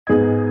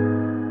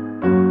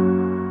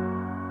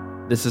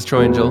This is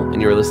Troy and Joel,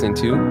 and you're listening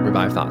to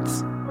Revived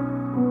Thoughts.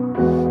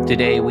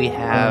 Today we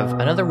have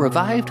another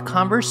revived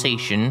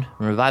conversation.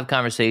 Revived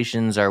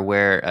conversations are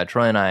where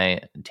Troy and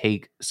I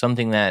take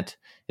something that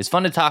is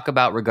fun to talk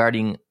about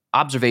regarding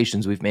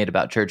observations we've made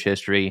about church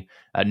history.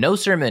 No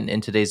sermon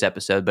in today's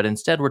episode, but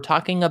instead we're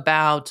talking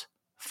about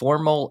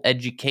formal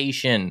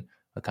education,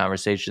 a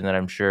conversation that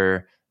I'm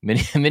sure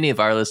many of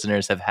our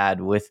listeners have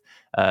had with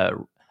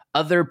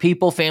other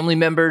people, family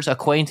members,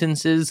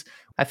 acquaintances.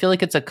 I feel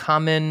like it's a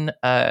common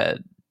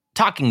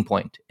talking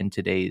point in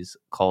today's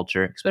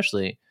culture,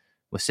 especially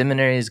with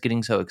seminaries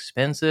getting so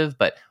expensive,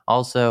 but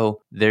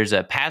also there's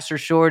a pastor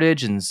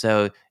shortage. And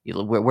so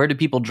where do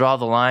people draw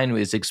the line?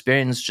 Is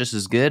experience just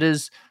as good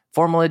as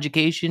formal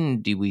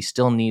education? Do we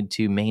still need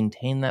to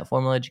maintain that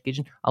formal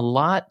education? A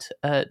lot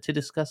to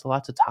discuss, a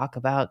lot to talk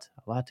about,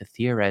 a lot to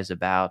theorize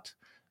about.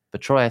 But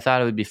Troy, I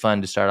thought it would be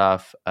fun to start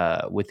off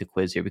with the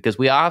quiz here, because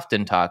we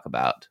often talk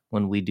about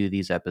when we do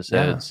these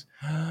episodes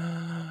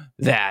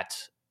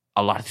that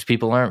a lot of these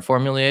people aren't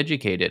formally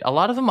educated. A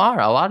lot of them are.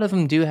 A lot of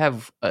them do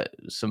have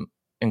some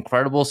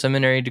incredible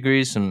seminary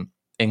degrees, some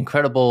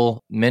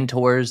incredible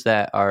mentors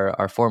that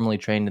are formally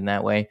trained in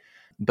that way.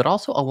 But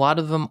also a lot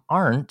of them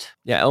aren't.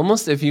 Yeah,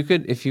 almost if you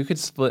could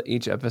split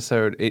each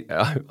episode,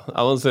 I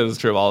won't say it's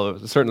true of all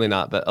of it, certainly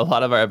not, but a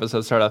lot of our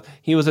episodes start off,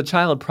 he was a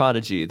child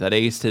prodigy that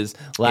aced his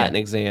Latin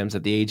exams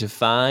at the age of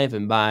 5,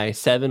 and by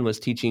 7 was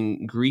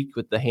teaching Greek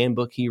with the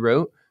handbook he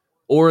wrote,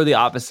 or the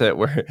opposite,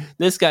 where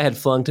this guy had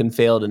flunked and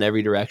failed in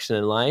every direction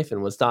in life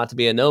and was thought to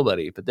be a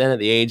nobody. But then at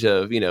the age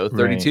of,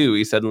 32,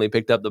 he suddenly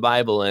picked up the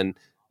Bible and,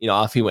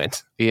 off he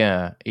went.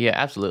 Yeah,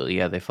 absolutely.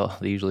 Yeah, they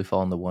usually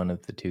fall into one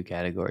of the two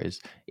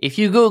categories. If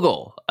you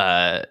Google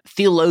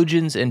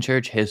theologians in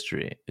church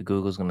history,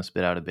 Google's going to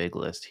spit out a big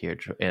list here.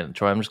 And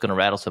Troy, I'm just going to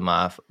rattle some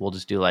off. We'll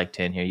just do like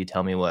 10 here. You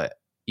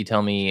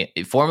tell me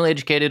formally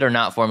educated or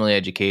not formally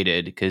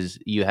educated, because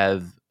you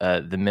have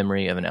the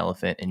memory of an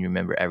elephant and you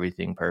remember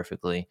everything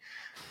perfectly.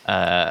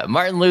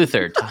 Martin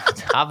Luther,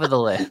 top of the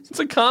list. It's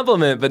a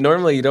compliment, but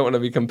normally you don't want to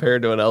be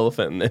compared to an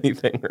elephant in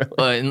anything,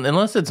 really.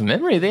 Unless it's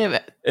memory.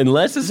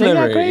 Unless it's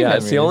memory, yeah.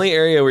 Memories. It's the only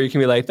area where you can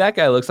be like, that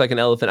guy looks like an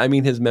elephant. I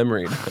mean, his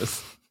memory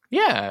does.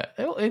 Yeah,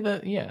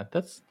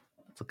 that's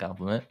a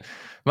compliment.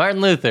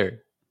 Martin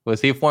Luther,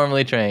 was he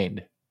formally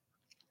trained?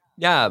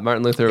 Yeah,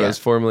 Martin Luther was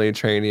formally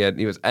trained.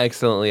 He was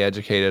excellently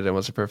educated and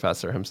was a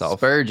professor himself.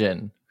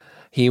 Spurgeon.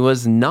 He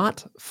was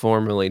not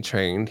formally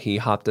trained. He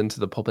hopped into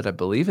the pulpit. I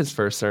believe his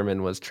first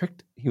sermon was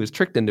tricked. He was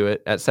tricked into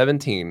it at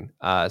 17,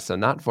 so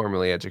not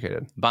formally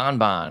educated.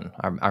 Bon,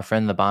 our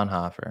friend the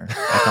Bonhoeffer.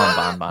 I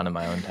call him Bon in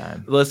my own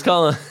time. Let's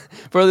call him,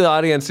 for the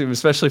audience,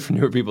 especially for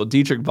newer people,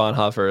 Dietrich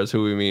Bonhoeffer is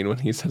who we mean when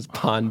he says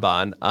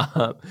Bon.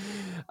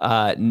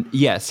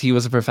 Yes, he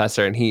was a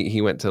professor, and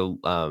he went to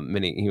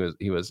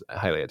he was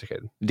highly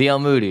educated. D.L.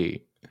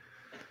 Moody.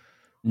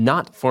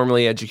 Not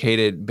formally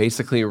educated,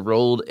 basically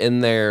rolled in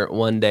there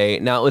one day.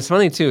 Now, what's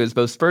funny, too, is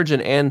both Spurgeon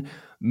and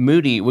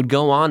Moody would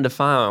go on to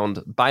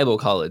found Bible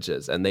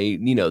colleges, and they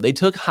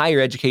took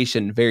higher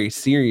education very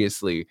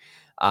seriously,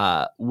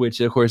 which,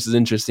 of course, is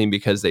interesting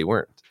because they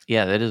weren't.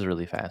 Yeah, that is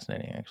really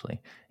fascinating,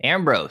 actually.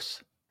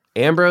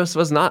 Ambrose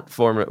was not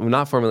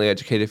formally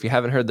educated. If you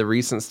haven't heard the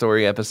recent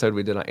story episode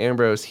we did on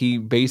Ambrose, he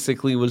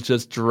basically was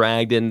just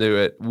dragged into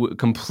it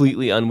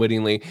completely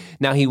unwittingly.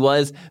 Now, he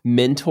was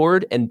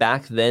mentored, and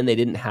back then they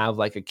didn't have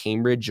like a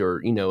Cambridge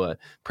or, a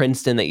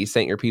Princeton that you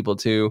sent your people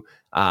to.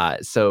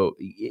 So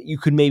you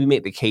could maybe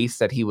make the case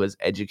that he was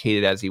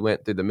educated as he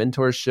went through the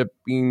mentorship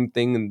thing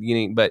in the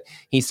beginning, but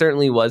he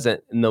certainly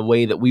wasn't in the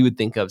way that we would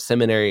think of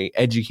seminary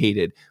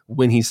educated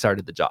when he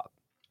started the job.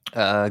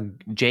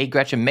 J.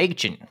 Gresham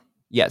Machen.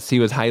 Yes, he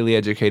was highly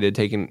educated.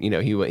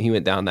 He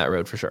went down that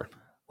road for sure.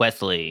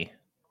 Wesley.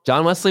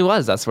 John Wesley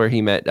was. That's where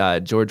he met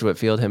George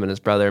Whitefield. Him and his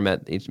brother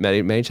met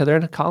each other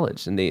in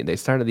college, and they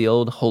started the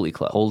old Holy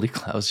Club. Holy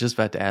Club. I was just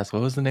about to ask,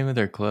 what was the name of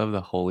their club?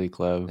 The Holy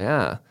Club.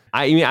 Yeah.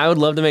 I would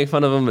love to make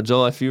fun of him, but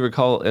Joel, if you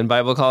recall, in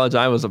Bible college,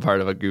 I was a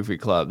part of a goofy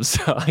club,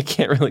 so I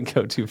can't really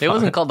go too far. It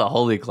wasn't called the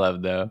Holy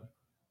Club, though.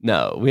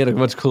 No, we had a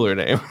much cooler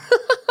name.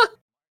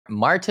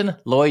 Martin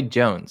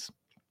Lloyd-Jones.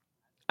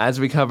 As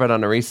we covered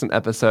on a recent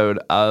episode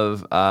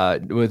of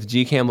with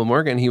G. Campbell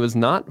Morgan, he was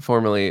not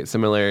formally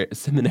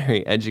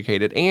seminary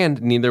educated,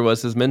 and neither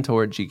was his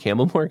mentor, G.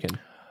 Campbell Morgan.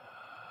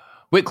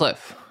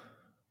 Wycliffe.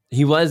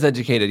 He was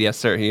educated, yes,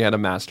 sir. He had a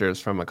master's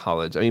from a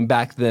college. I mean,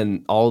 back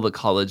then, all the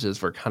colleges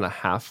were kind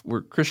of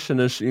were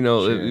Christianish.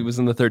 Sure. It was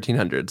in the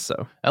 1300s,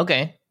 so.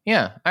 Okay,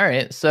 yeah, all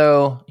right.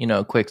 So,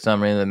 quick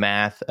summary of the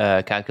math,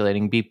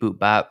 calculating beep, boop,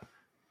 bop.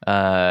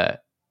 The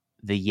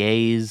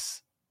yays,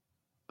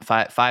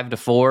 5 to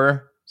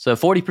 4. So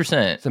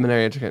 40%.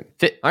 Seminary educated.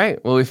 All right.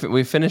 Well,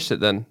 we finished it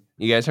then.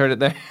 You guys heard it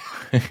there?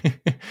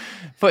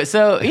 But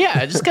so,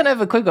 yeah, just kind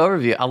of a quick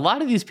overview. A lot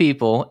of these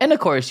people, and of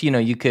course,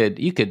 you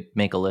could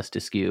make a list to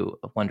skew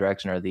one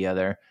direction or the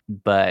other,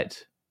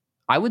 but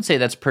I would say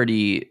that's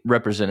pretty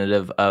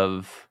representative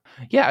of,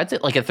 I'd say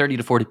like a 30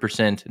 to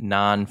 40%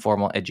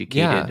 non-formal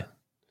educated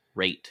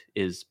rate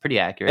is pretty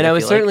accurate, And I I would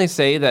feel like. certainly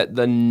say that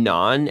the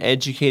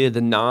non-educated,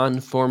 the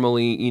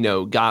non-formally,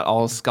 got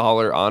all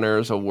scholar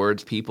honors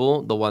awards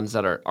people, the ones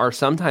that are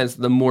sometimes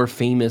the more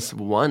famous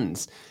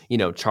ones,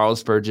 Charles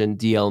Spurgeon,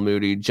 D.L.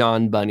 Moody,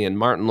 John Bunyan,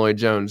 Martin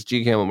Lloyd-Jones,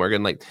 G. Campbell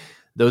Morgan, like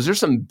those are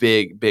some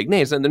big, big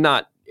names. And they're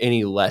not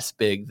any less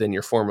big than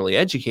your formerly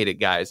educated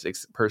guys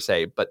per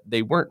se, but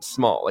they weren't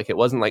small. Like it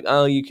wasn't like,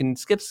 oh, you can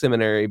skip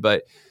seminary,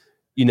 but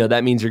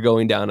that means you're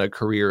going down a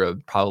career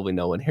of probably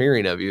no one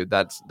hearing of you.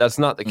 That's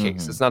not the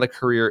case. It's not a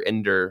career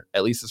ender,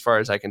 at least as far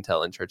as I can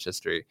tell in church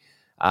history,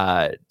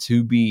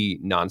 to be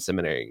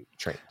non-seminary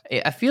trained.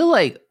 I feel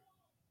like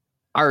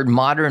our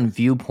modern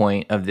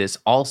viewpoint of this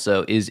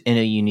also is in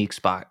a unique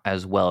spot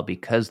as well,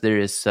 because there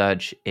is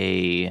such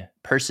a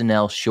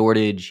personnel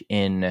shortage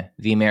in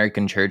the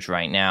American church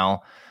right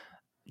now.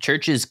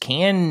 Churches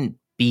can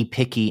be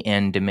picky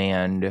and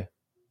demand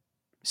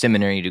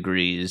seminary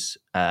degrees,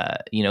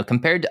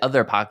 compared to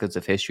other pockets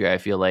of history, I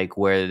feel like,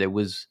 where there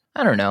was,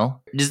 I don't know.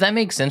 Does that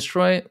make sense,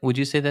 Troy? Would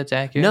you say that's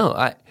accurate?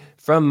 No,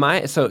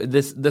 so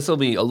this will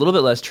be a little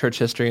bit less church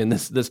history, and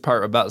this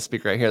part about to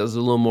speak right here. This is a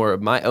little more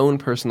of my own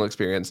personal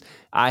experience.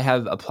 I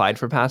have applied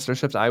for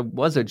pastorships. I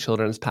was a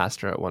children's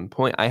pastor at one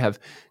point. I have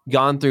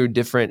gone through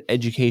different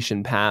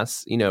education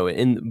paths,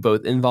 in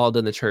both involved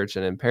in the church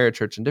and in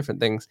parachurch and different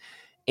things.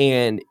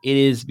 And it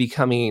is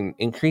becoming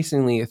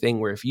increasingly a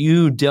thing where if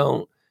you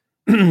don't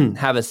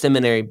have a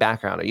seminary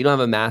background or you don't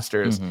have a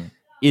master's, it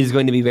is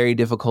going to be very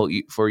difficult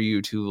for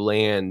you to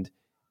land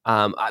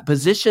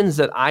positions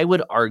that I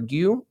would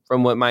argue,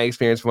 from what my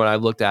experience, from what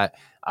I've looked at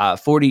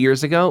 40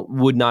 years ago,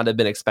 would not have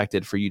been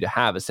expected for you to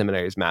have a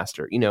seminary's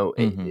master.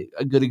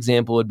 A good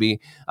example would be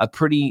a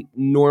pretty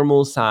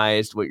normal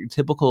sized, what your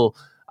typical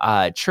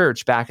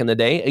church back in the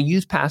day, a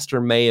youth pastor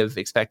may have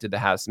expected to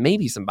have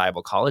maybe some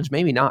Bible college,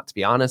 maybe not, to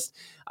be honest.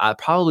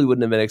 Probably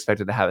wouldn't have been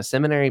expected to have a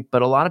seminary,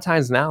 but a lot of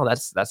times now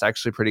that's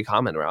actually pretty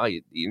common. Where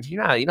you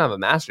don't have a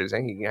master's, how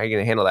are you going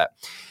to handle that?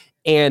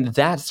 And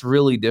that's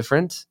really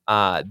different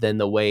than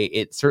the way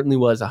it certainly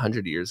was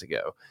 100 years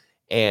ago.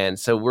 And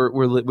so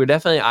we're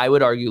definitely, I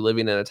would argue,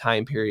 living in a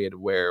time period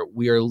where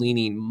we are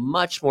leaning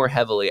much more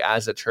heavily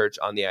as a church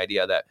on the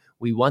idea that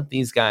we want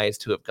these guys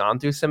to have gone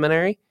through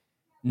seminary.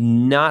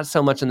 Not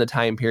so much in the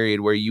time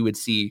period where you would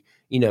see,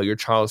 your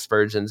Charles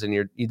Spurgeons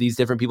and these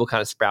different people kind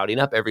of sprouting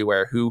up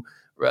everywhere who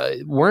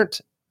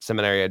weren't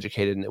seminary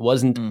educated, and it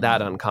wasn't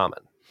that uncommon.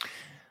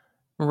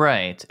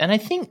 Right. And I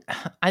think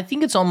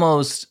it's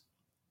almost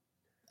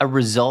a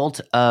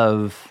result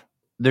of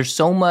there's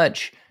so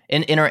much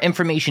in our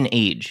information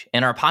age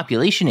and our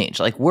population age.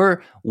 Like,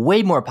 we're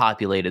way more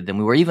populated than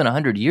we were even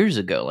 100 years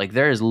ago. Like,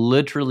 there is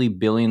literally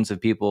billions of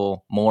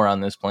people more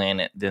on this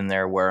planet than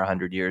there were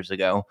 100 years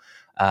ago.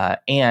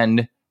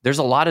 And there's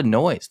a lot of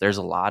noise. There's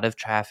a lot of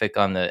traffic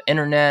on the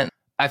internet.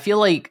 I feel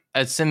like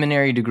a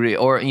seminary degree,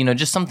 or,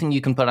 just something you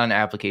can put on an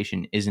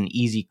application, is an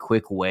easy,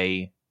 quick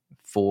way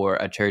for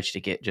a church to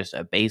get just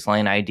a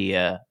baseline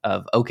idea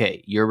of,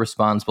 okay, you're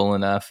responsible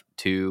enough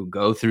to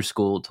go through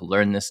school to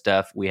learn this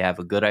stuff. We have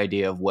a good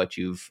idea of what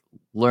you've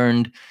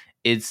learned.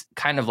 It's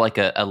kind of like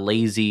a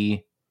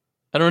lazy,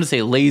 I don't want to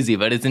say lazy,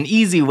 but it's an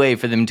easy way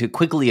for them to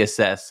quickly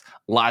assess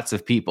lots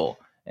of people.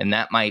 And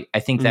I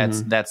think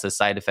that's a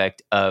side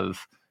effect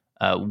of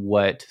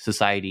what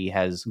society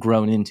has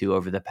grown into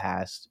over the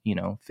past,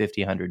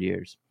 50, 100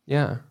 years.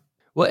 Yeah.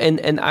 Well,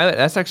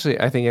 that's actually,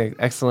 I think,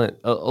 excellent.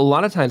 A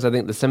lot of times I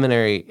think the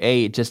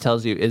seminary, just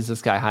tells you, is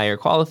this guy higher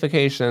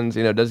qualifications?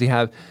 Does he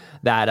have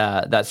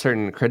that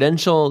certain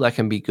credential that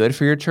can be good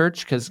for your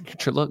church? Because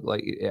look,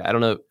 like, I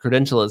don't know,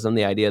 credentialism,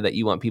 the idea that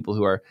you want people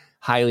who are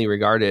highly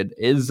regarded,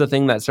 is the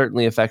thing that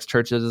certainly affects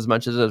churches as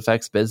much as it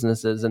affects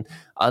businesses and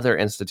other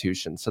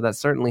institutions. So that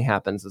certainly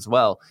happens as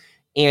well.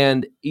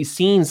 And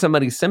seeing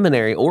somebody's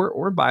seminary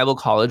or Bible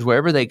college,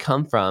 wherever they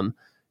come from,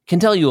 can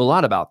tell you a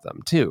lot about them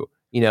too.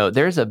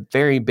 There's a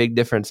very big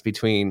difference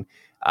between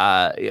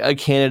a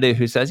candidate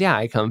who says, yeah,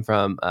 I come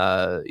from,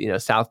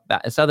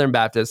 Southern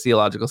Baptist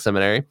Theological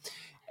Seminary,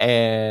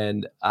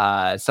 and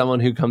someone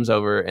who comes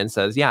over and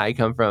says, yeah, I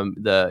come from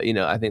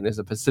I think there's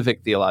a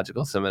Pacific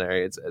Theological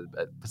Seminary. It's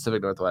a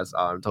Pacific Northwest.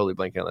 Oh, I'm totally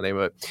blanking on the name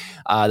of it.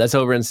 That's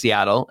over in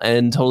Seattle,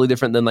 and totally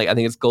different than, I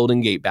think it's Golden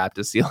Gate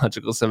Baptist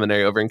Theological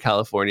Seminary over in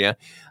California.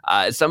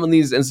 Some of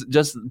these,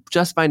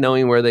 just by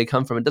knowing where they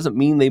come from, it doesn't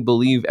mean they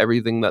believe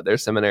everything that their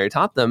seminary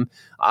taught them,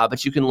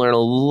 but you can learn a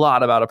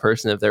lot about a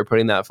person if they're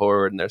putting that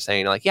forward and they're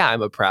saying, like, yeah,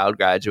 I'm a proud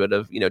graduate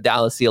of,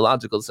 Dallas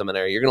Theological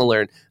Seminary. You're going to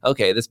learn,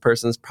 okay, this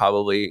person's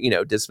probably,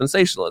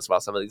 dispensationalist,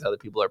 while some of these other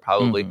people are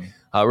probably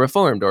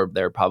Reformed, or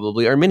they're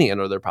probably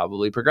Arminian, or they're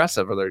probably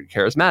progressive, or they're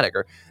charismatic,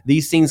 or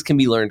these things can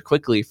be learned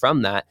quickly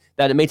from that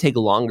it may take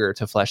longer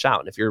to flesh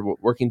out. And if you're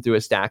working through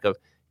a stack of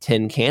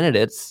 10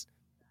 candidates,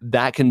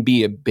 that can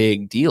be a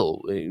big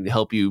deal,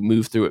 help you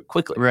move through it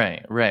quickly.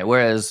 Right.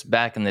 Whereas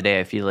back in the day,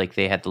 I feel like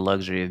they had the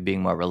luxury of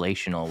being more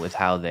relational with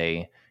how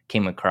they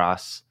came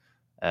across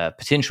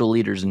potential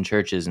leaders in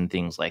churches and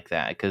things like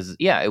that. Because,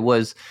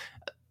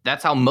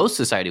 that's how most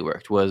society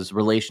worked, was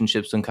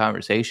relationships and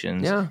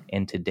conversations. Yeah.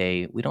 And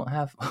today we don't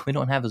have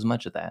as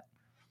much of that.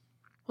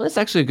 Well, that's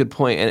actually a good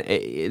point,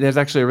 and there's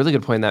actually a really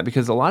good point in that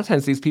because a lot of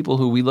times these people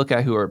who we look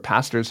at who are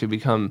pastors who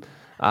become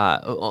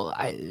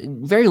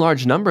very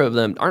large number of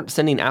them aren't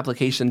sending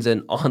applications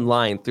in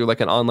online through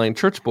like an online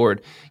church board.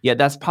 Yet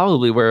that's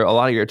probably where a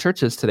lot of your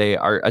churches today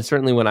are.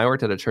 Certainly, when I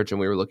worked at a church and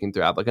we were looking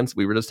through applicants,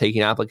 we were just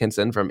taking applicants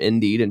in from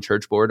Indeed and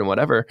Church Board and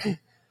whatever.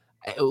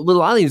 A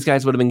lot of these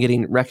guys would have been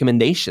getting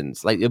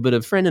recommendations, like but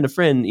a friend and a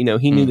friend.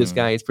 He knew this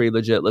guy is pretty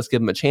legit. Let's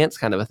give him a chance,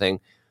 kind of a thing.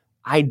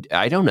 I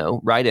don't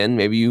know. Right in.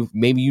 Maybe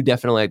you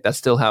definitely that's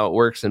still how it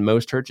works in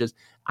most churches.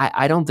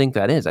 I don't think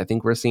that is. I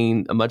think we're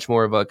seeing a much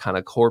more of a kind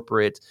of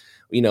corporate,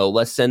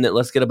 let's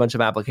get a bunch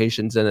of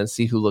applications in and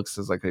see who looks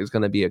as like who's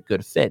going to be a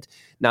good fit.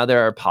 Now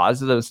there are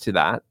positives to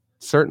that.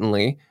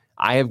 Certainly,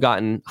 I have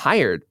gotten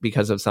hired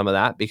because of some of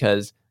that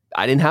because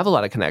I didn't have a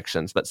lot of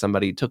connections, but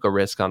somebody took a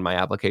risk on my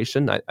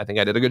application. I think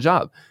I did a good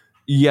job.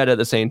 Yet at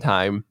the same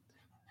time,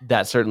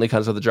 that certainly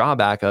comes with the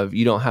drawback of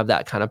you don't have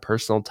that kind of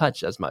personal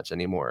touch as much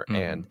anymore.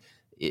 And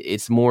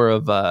it's more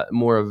of a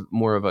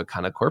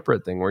kind of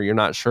corporate thing where you're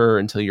not sure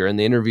until you're in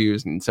the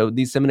interviews. And so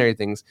these seminary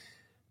things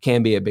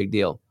can be a big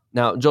deal.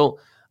 Now, Joel,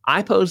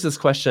 I posed this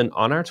question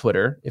on our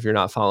Twitter. If you're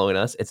not following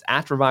us, it's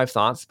at Revive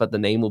Thoughts, but the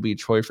name will be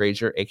Troy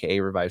Frazier, aka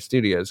Revive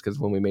Studios, because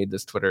when we made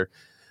this Twitter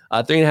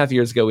 3.5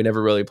 years ago, we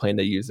never really planned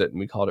to use it, and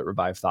we called it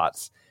Revive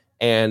Thoughts.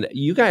 And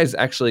you guys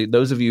actually,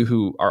 those of you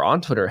who are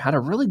on Twitter, had a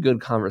really good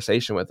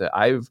conversation with it.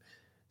 I've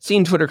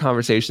seen Twitter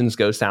conversations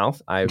go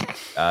south. I've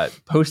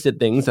posted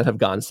things that have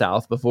gone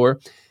south before.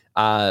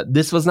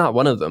 This was not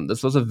one of them.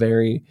 This was a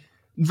very,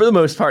 for the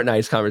most part,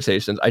 nice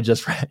conversations. I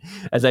just,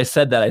 as I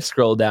said that, I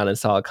scrolled down and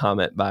saw a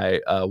comment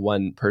by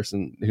one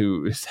person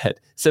who said,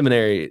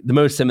 the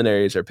most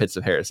seminaries are pits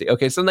of heresy.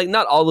 Okay, so like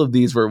not all of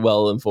these were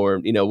well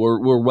informed,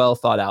 were well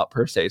thought out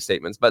per se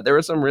statements, but there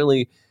were some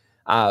really,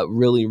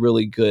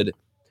 really good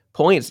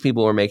points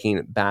people were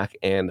making back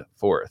and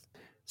forth.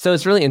 So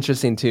it's really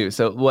interesting too.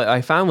 So what I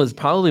found was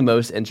probably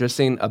most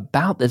interesting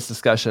about this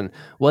discussion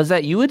was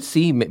that you would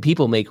see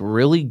people make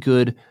really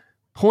good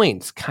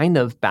points kind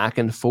of back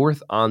and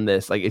forth on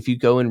this. Like if you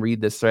go and read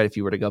this thread, if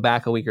you were to go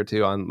back a week or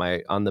two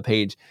on the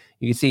page,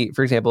 you can see,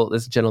 for example,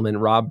 this gentleman,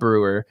 Rob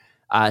Brewer,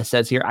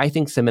 says here, I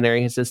think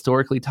seminary has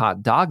historically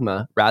taught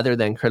dogma rather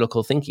than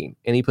critical thinking.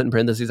 And he put in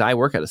parentheses, I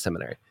work at a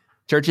seminary.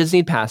 Churches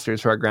need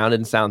pastors who are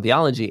grounded in sound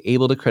theology,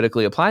 able to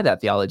critically apply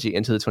that theology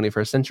into the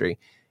 21st century,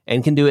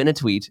 and can do it in a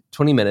tweet,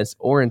 20 minutes,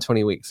 or in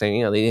 20 weeks.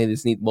 Saying, they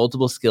just need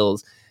multiple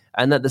skills,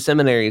 and that the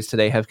seminaries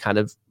today have kind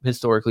of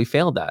historically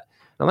failed that.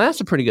 Now,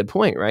 that's a pretty good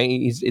point, right?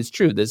 It's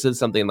true. This is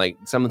something like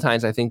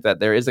sometimes I think that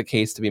there is a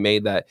case to be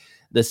made that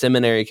the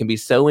seminary can be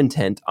so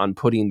intent on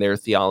putting their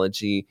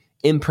theology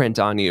imprint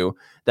on you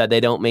that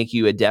they don't make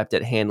you adept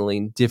at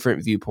handling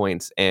different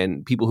viewpoints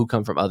and people who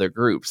come from other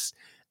groups.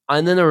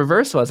 And then the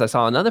reverse was I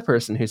saw another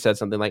person who said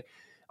something like,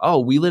 oh,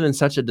 we live in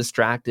such a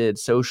distracted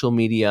social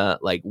media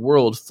like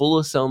world full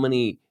of so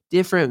many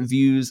different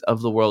views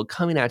of the world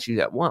coming at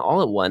you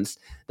all at once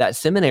that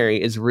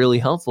seminary is really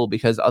helpful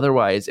because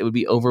otherwise it would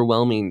be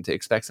overwhelming to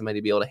expect somebody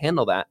to be able to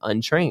handle that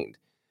untrained.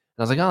 And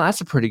I was like, oh,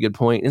 that's a pretty good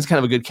point. It's kind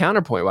of a good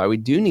counterpoint why we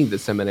do need the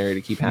seminary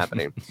to keep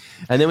happening.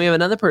 And then we have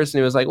another person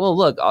who was like, well,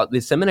 look, the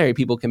seminary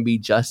people can be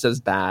just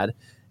as bad.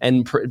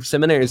 And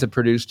seminaries have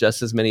produced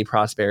just as many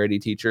prosperity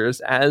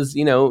teachers as,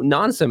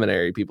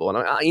 non-seminary people.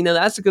 And,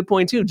 that's a good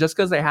point, too. Just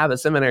because they have a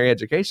seminary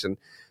education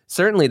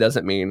certainly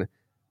doesn't mean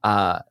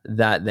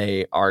that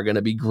they are going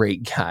to be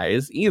great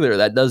guys either.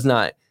 That does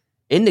not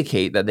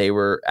indicate that they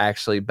were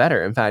actually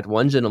better. In fact,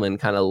 one gentleman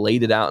kind of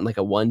laid it out in like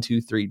a 1,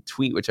 2, 3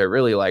 tweet, which I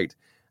really liked,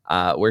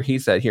 where he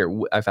said, here,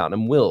 I found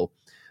him, Will.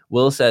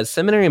 Will says,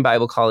 seminary and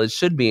Bible college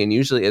should be and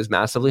usually is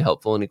massively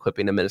helpful in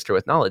equipping a minister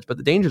with knowledge. But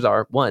the dangers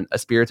are, 1, a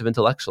spirit of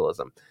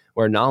intellectualism,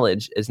 where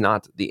knowledge is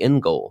not the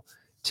end goal.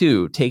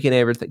 2, taking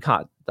every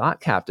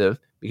thought captive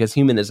because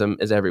humanism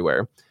is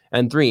everywhere.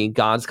 And 3,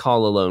 God's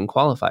call alone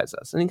qualifies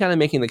us. And kind of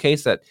making the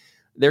case that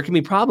there can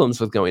be problems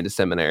with going to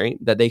seminary,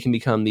 that they can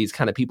become these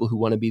kind of people who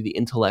want to be the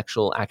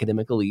intellectual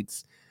academic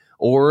elites,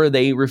 or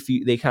they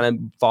kind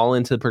of fall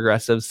into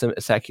progressive,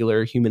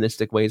 secular,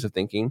 humanistic ways of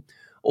thinking,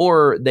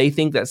 or they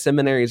think that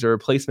seminaries are a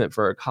replacement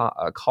for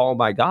a call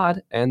by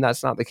God, and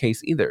that's not the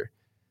case either.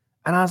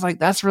 And I was like,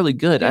 that's really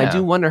good. Yeah. I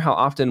do wonder how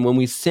often when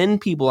we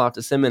send people out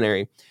to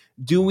seminary,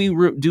 do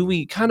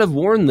we kind of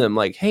warn them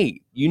like,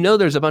 hey,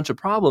 there's a bunch of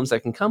problems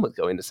that can come with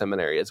going to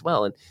seminary as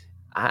well. And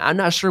I'm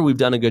not sure we've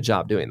done a good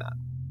job doing that.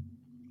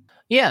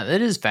 Yeah,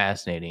 that is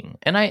fascinating.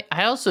 And I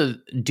also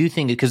do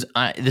think, because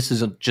this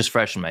is just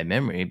fresh in my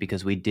memory,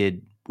 because we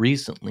did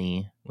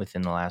recently,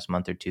 within the last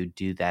month or two,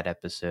 do that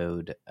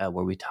episode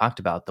where we talked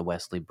about the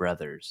Wesley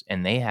brothers,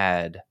 and they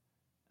had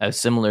a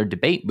similar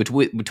debate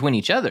between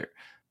each other.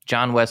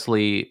 John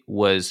Wesley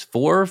was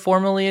for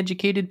formally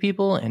educated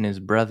people, and his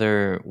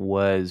brother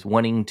was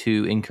wanting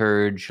to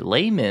encourage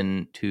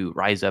laymen to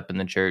rise up in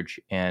the church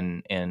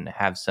and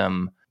have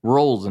some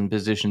roles and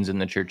positions in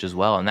the church as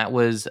well. And that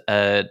was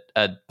a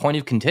point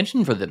of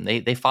contention for them.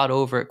 They fought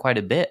over it quite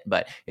a bit,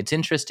 but it's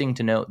interesting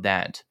to note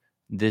that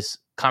this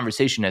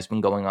conversation has been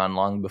going on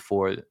long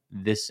before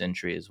this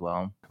century as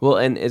well. Well,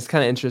 and it's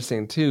kind of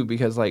interesting too,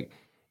 because like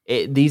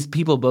these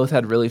people both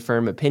had really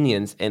firm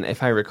opinions. And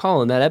if I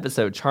recall in that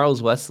episode,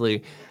 Charles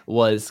Wesley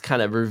was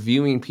kind of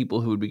reviewing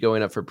people who would be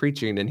going up for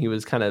preaching, and he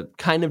was kind of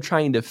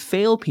trying to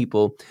fail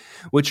people,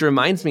 which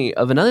reminds me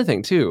of another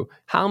thing too.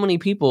 How many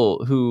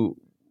people who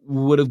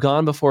would have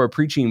gone before a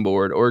preaching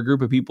board or a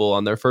group of people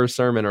on their first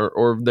sermon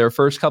or their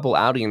first couple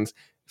outings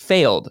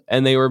failed,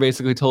 and they were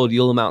basically told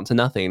you'll amount to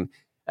nothing.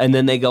 And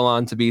then they go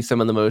on to be some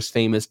of the most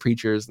famous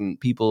preachers and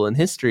people in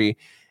history.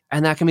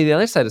 And that can be the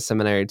other side of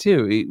seminary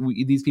too.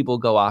 These people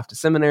go off to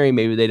seminary.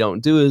 Maybe they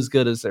don't do as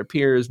good as their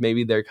peers.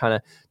 Maybe they're kind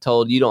of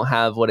told you don't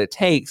have what it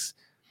takes.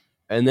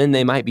 And then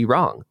they might be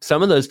wrong.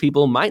 Some of those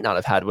people might not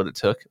have had what it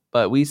took,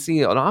 but we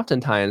see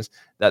oftentimes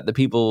that the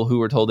people who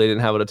were told they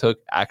didn't have what it took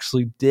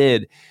actually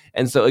did.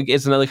 And so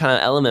it's another kind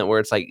of element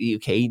where it's like,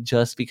 okay,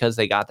 just because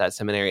they got that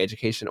seminary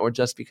education or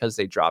just because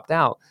they dropped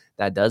out,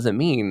 that doesn't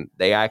mean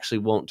they actually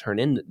won't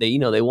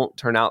they won't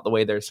turn out the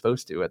way they're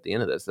supposed to at the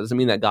end of this. It doesn't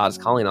mean that God's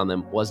calling on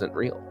them wasn't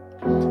real.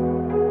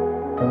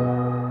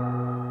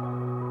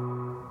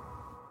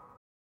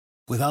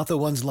 Without the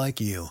ones like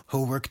you,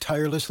 who work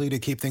tirelessly to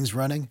keep things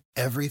running,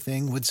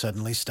 everything would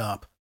suddenly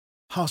stop.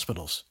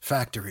 Hospitals,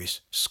 factories,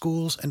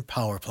 schools, and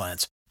power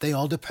plants, they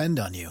all depend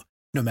on you.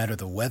 No matter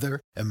the weather,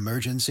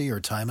 emergency,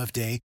 or time of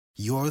day,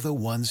 you're the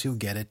ones who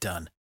get it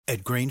done.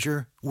 At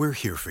Grainger, we're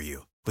here for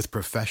you with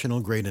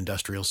professional-grade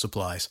industrial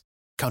supplies.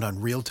 Count on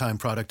real-time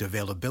product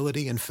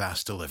availability and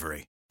fast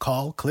delivery.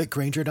 Call, click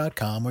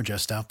Grainger.com, or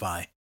just stop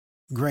by.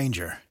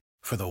 Grainger,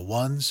 for the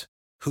ones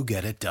who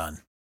get it done.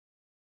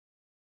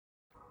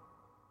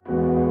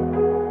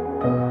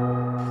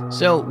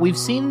 So we've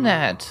seen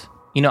that,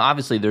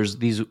 obviously there's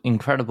these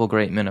incredible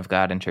great men of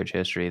God in church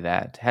history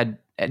that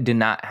did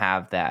not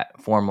have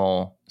that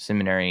formal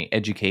seminary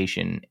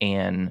education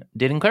and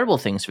did incredible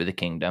things for the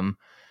kingdom.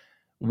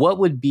 What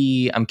would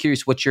be, I'm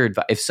curious, what's your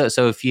advice?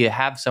 If you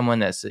have someone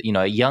that's,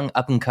 a young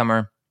up and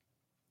comer,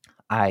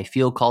 I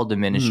feel called to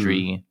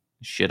ministry.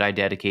 Should I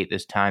dedicate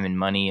this time and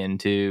money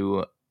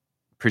into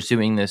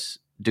pursuing this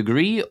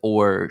degree,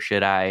 or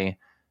should I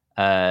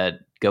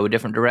go a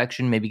different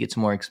direction, maybe get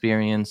some more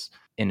experience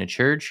in a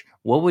church?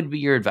 What would be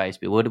your advice?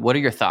 What are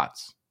your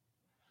thoughts?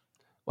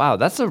 Wow,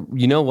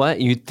 you know what?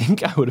 You'd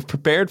think I would have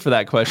prepared for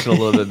that question a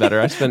little bit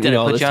better. I spent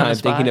all this time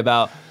thinking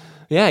about.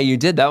 Yeah, you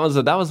did. That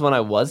was one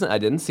I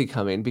didn't see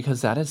coming,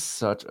 because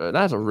that's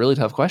a really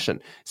tough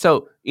question.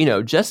 So,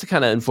 just to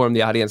kind of inform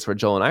the audience where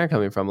Joel and I are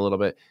coming from a little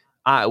bit,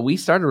 we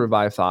started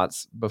Revive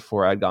Thoughts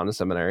before I'd gone to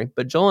seminary,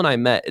 but Joel and I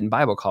met in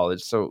Bible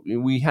college. So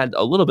we had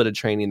a little bit of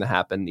training that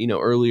happened,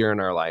 earlier in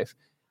our life.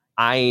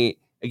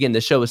 Again,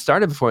 the show was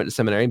started before I went to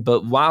seminary,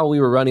 but while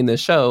we were running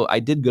this show, I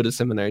did go to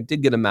seminary,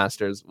 did get a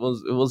master's. It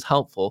was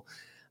helpful.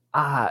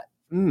 So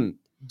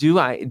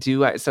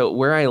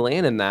where I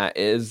land in that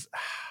is,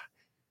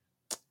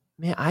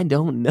 man, I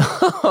don't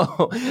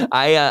know.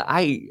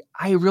 I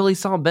really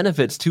saw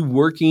benefits to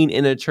working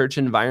in a church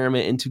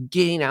environment and to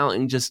getting out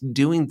and just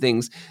doing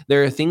things.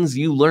 There are things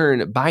you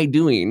learn by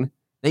doing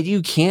that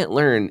you can't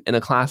learn in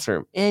a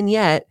classroom. And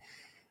yet,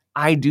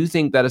 I do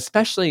think that,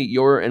 especially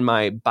in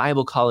my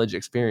Bible college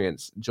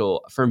experience,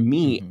 Joel, for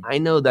me, I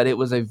know that it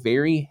was a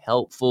very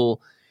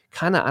helpful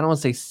kind of, I don't want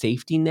to say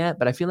safety net,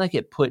 but I feel like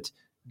it put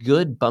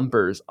good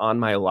bumpers on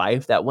my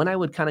life, that when I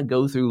would kind of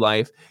go through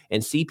life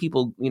and see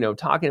people,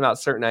 talking about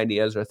certain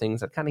ideas or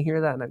things, I'd kind of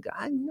hear that and I'd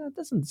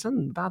go,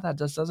 something about that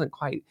just doesn't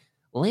quite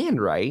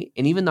land right.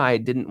 And even though I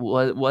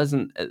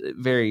wasn't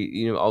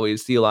very,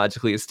 always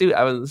theologically astute,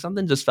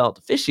 something just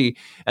felt fishy.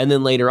 And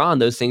then later on,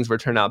 those things were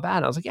turned out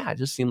bad. I was like, yeah, it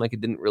just seemed like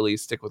it didn't really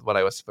stick with what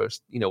I was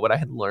supposed, what I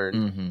had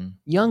learned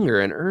younger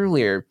and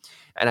earlier.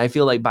 And I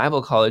feel like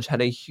Bible college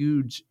had a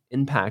huge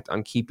impact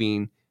on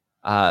keeping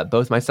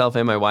both myself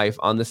and my wife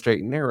on the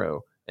straight and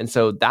narrow. And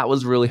so that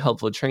was really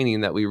helpful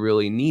training that we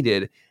really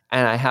needed.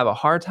 And I have a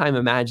hard time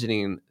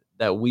imagining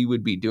that we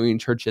would be doing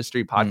church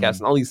history podcasts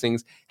and all these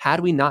things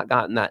had we not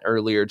gotten that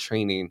earlier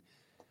training.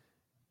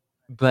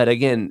 But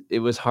again,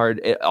 it was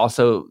hard.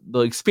 Also, the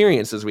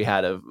experiences we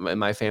had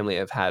my family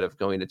have had of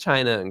going to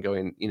China and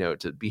going,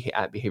 to be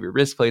at behavior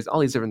risk plays, all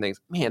these different things.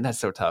 Man, that's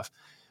so tough.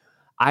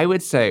 I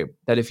would say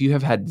that if you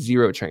have had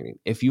zero training,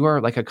 if you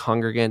are like a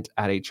congregant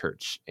at a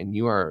church and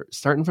you are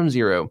starting from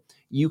zero,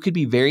 you could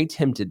be very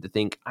tempted to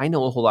think, I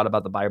know a whole lot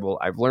about the Bible.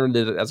 I've learned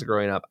it as a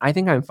growing up. I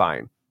think I'm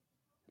fine.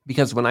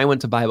 Because when I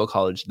went to Bible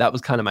college, that was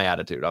kind of my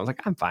attitude. I was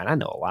like, I'm fine. I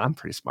know a lot. I'm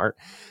pretty smart.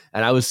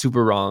 And I was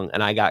super wrong.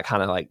 And I got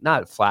kind of like,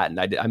 not flattened.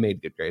 I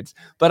made good grades.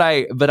 But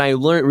I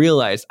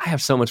realized I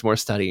have so much more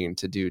studying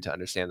to do to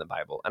understand the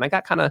Bible. And I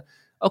got kind of,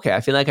 okay, I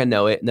feel like I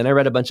know it. And then I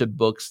read a bunch of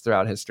books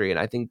throughout history. And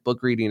I think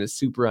book reading is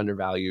super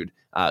undervalued,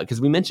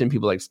 because we mentioned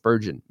people like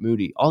Spurgeon,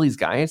 Moody, all these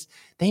guys.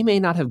 They may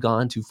not have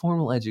gone to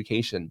formal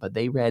education, but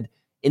they read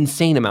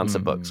insane amounts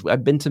of books.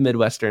 I've been to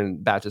Midwestern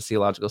Baptist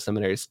Theological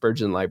Seminary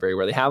Spurgeon Library,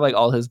 where they have like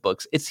all his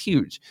books. It's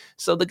huge.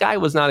 So the guy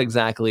was not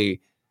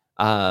exactly,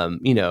 turning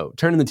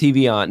the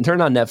TV on,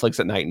 turning on Netflix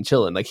at night and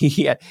chilling. Like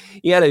he had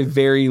a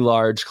very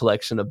large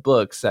collection of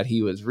books that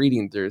he was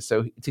reading through.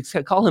 So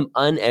to call him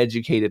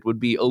uneducated would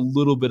be a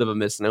little bit of a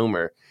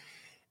misnomer.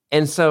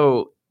 And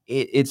so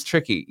it's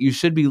tricky. You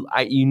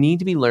need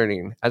to be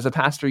learning as a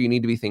pastor. You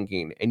need to be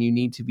thinking, and you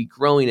need to be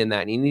growing in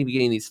that. And you need to be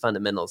getting these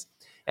fundamentals.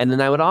 And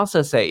then I would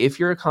also say, if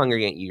you're a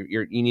congregant,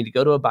 you need to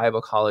go to a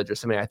Bible college or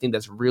something. I think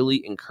that's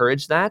really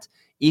encourage that.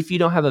 If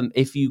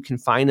you can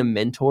find a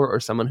mentor or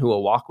someone who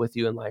will walk with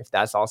you in life,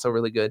 that's also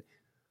really good.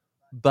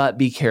 But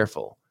be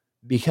careful,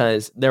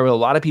 because there were a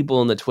lot of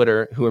people in the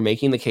Twitter who are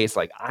making the case,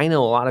 like, I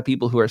know a lot of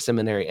people who are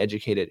seminary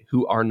educated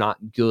who are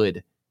not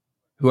good,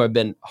 who have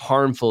been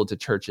harmful to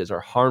churches or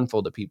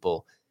harmful to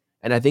people.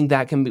 And I think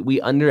that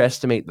we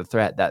underestimate the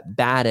threat that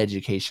bad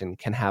education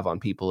can have on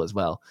people as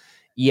well.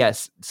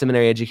 Yes,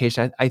 seminary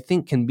education, I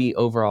think, can be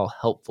overall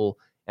helpful.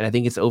 And I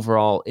think it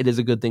is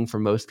a good thing for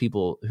most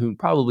people who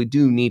probably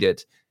do need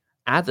it.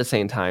 At the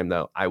same time,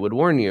 though, I would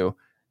warn you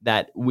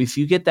that if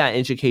you get that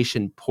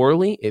education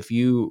poorly, if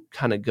you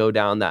kind of go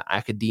down that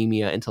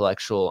academia,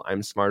 intellectual,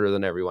 I'm smarter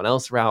than everyone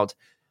else route,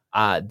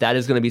 that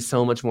is going to be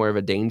so much more of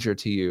a danger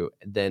to you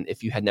than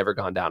if you had never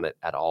gone down it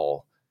at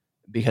all.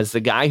 Because the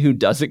guy who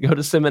doesn't go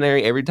to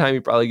seminary, every time he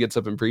probably gets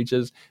up and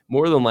preaches,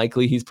 more than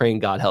likely he's praying,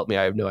 God help me,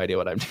 I have no idea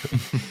what I'm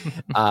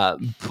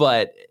doing.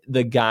 But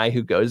the guy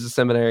who goes to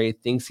seminary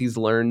thinks he's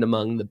learned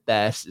among the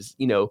best, is,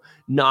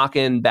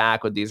 knocking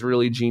back with these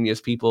really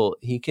genius people.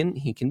 He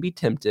can be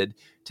tempted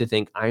to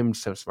think, I'm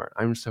so smart,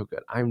 I'm so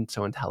good, I'm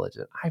so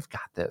intelligent, I've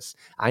got this.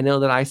 I know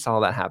that I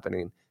saw that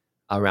happening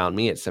around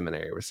me at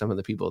seminary, where some of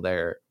the people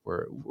there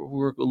were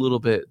a little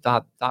bit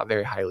thought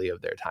very highly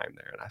of their time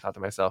there. And I thought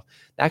to myself,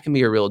 that can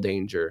be a real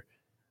danger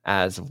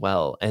as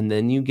well. And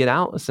then you get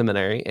out of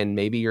seminary and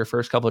maybe your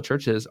first couple of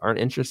churches aren't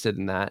interested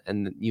in that.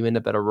 And you end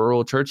up at a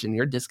rural church and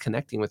you're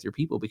disconnecting with your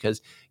people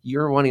because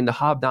you're wanting to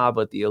hobnob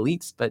with the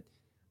elites, but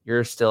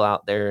you're still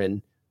out there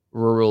in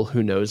rural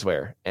who knows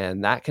where.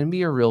 And that can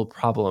be a real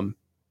problem.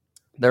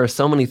 There are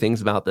so many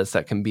things about this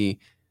that can be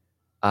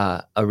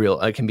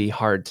it can be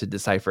hard to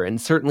decipher.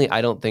 And certainly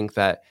I don't think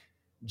that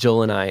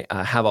Joel and I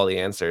have all the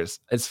answers.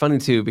 It's funny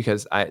too,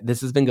 because this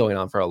has been going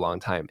on for a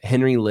long time.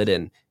 Henry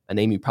Liddon, a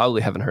name you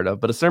probably haven't heard of,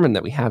 but a sermon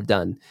that we have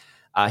done.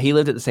 He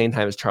lived at the same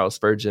time as Charles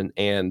Spurgeon,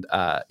 and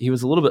he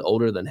was a little bit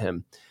older than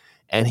him.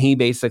 And he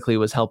basically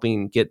was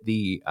helping get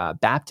the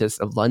Baptists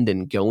of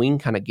London going,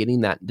 kind of getting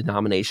that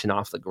denomination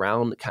off the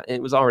ground.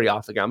 It was already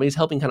off the ground, but he's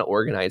helping kind of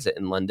organize it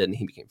in London.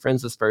 He became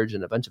friends with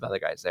Spurgeon, a bunch of other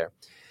guys there.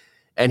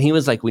 And he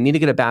was like, we need to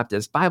get a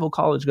Baptist Bible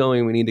college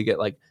going. We need to get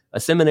like a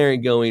seminary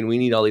going. We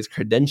need all these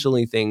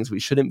credentialing things.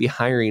 We shouldn't be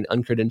hiring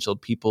uncredentialed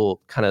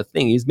people, kind of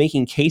thing. He's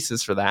making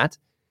cases for that.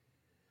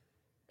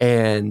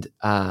 And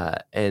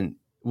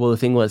well, the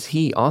thing was,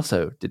 he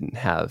also didn't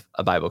have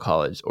a Bible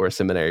college or a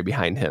seminary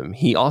behind him.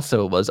 He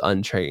also was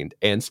untrained,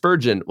 and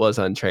Spurgeon was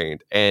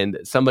untrained. And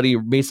somebody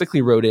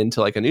basically wrote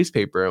into like a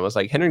newspaper and was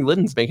like, Henry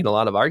Liddon's making a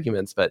lot of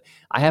arguments, but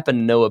I happen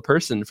to know a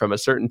person from a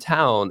certain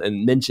town,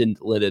 and mentioned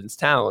Liddon's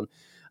town,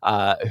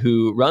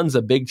 who runs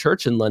a big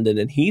church in London,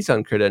 and he's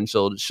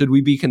uncredentialed. Should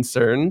we be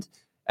concerned?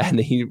 And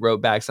he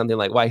wrote back something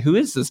like, why, who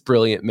is this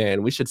brilliant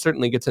man? We should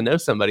certainly get to know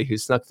somebody who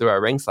snuck through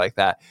our ranks like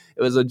that.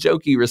 It was a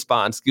jokey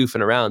response,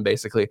 goofing around,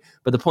 basically.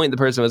 But the point the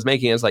person was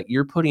making is like,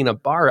 you're putting a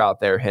bar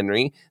out there,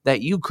 Henry,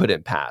 that you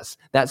couldn't pass,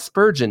 that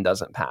Spurgeon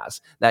doesn't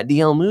pass, that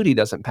D.L. Moody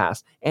doesn't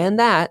pass. And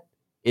that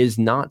is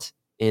not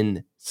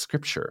in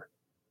Scripture.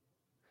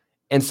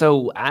 And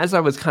so as I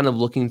was kind of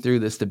looking through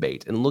this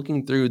debate and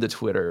looking through the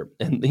Twitter,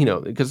 and,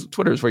 because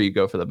Twitter is where you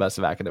go for the best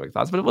of academic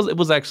thoughts, but it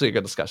was actually a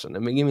good discussion. I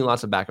mean, it gave me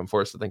lots of back and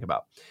forth to think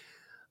about.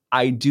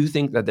 I do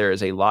think that there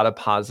is a lot of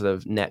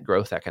positive net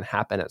growth that can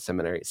happen at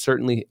seminary.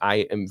 Certainly,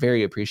 I am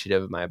very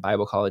appreciative of my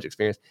Bible college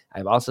experience.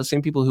 I've also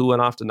seen people who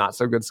went off to not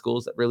so good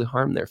schools that really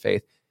harmed their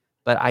faith.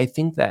 But I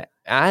think that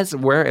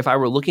if I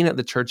were looking at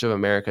the Church of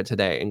America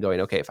today and going,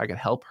 okay, if I could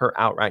help her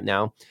out right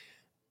now,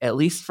 at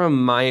least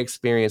from my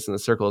experience in the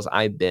circles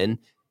I've been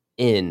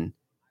in,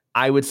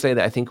 I would say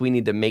that I think we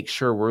need to make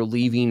sure we're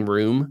leaving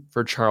room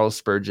for Charles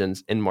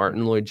Spurgeon's and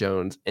Martin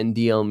Lloyd-Jones and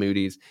D.L.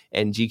 Moody's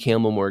and G.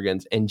 Campbell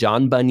Morgan's and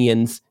John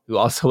Bunyan's, who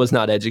also was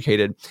not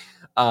educated,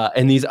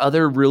 and these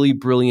other really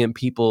brilliant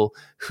people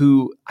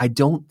who I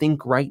don't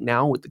think right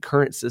now, with the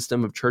current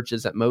system of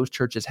churches that most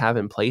churches have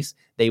in place,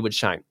 they would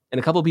shine. And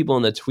a couple of people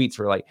in the tweets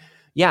were like,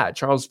 yeah,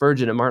 Charles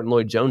Spurgeon and Martin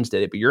Lloyd-Jones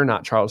did it, but you're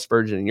not Charles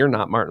Spurgeon and you're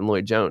not Martin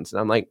Lloyd-Jones. And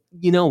I'm like,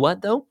 you know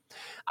what, though?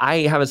 I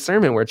have a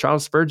sermon where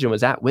Charles Spurgeon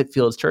was at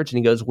Whitfield's church, and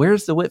he goes,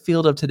 where's the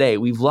Whitfield of today?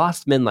 We've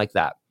lost men like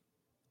that.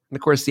 And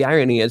of course, the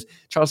irony is,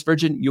 Charles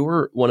Spurgeon,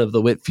 you're one of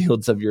the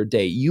Whitfields of your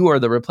day. You are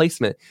the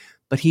replacement.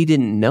 But he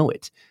didn't know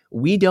it.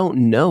 We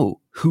don't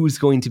know who's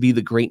going to be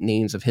the great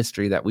names of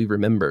history that we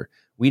remember.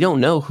 We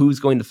don't know who's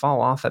going to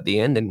fall off at the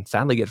end and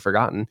sadly get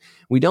forgotten.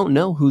 We don't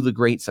know who the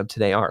greats of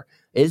today are.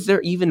 Is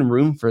there even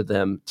room for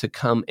them to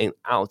come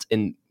out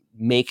and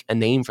make a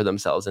name for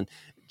themselves and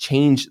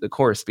change the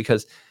course?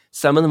 Because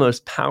some of the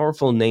most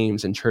powerful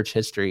names in church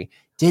history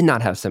did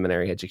not have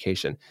seminary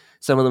education.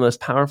 Some of the most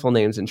powerful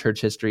names in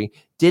church history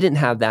didn't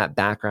have that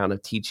background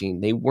of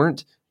teaching. They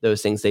weren't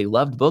those things. They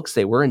loved books.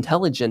 They were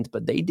intelligent,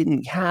 but they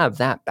didn't have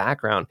that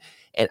background.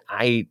 And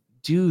I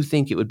do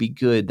think it would be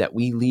good that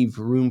we leave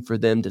room for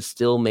them to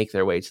still make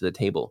their way to the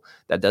table.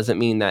 That doesn't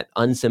mean that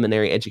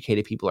unseminary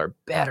educated people are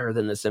better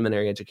than the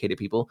seminary educated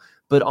people,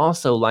 but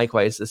also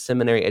likewise, the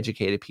seminary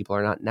educated people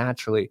are not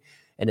naturally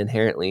and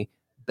inherently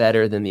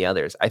better than the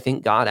others. I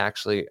think God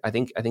actually, I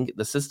think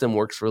the system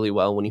works really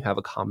well when you have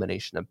a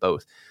combination of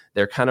both.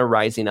 They're kind of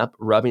rising up,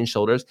 rubbing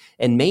shoulders,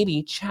 and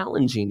maybe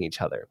challenging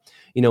each other.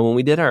 When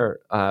we did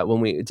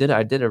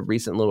I did a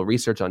recent little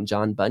research on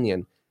John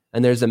Bunyan,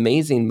 and there's an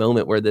amazing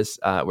moment where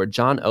where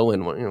John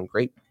Owen,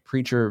 great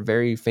preacher,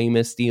 very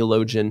famous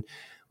theologian,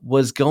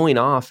 was going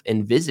off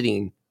and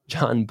visiting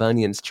John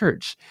Bunyan's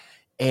church.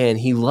 And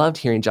he loved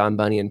hearing John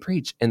Bunyan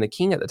preach. And the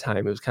king at the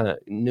time, who was kind of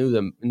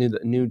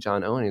knew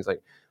John Owen, he's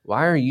like,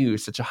 "Why are you,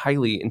 such a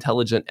highly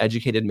intelligent,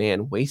 educated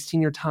man,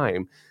 wasting your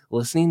time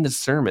listening to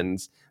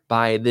sermons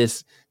by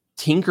this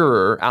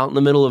tinkerer out in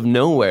the middle of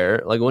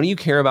nowhere? Like, what do you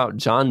care about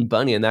John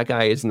Bunyan? That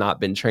guy has not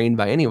been trained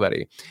by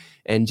anybody."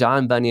 And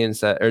John Owen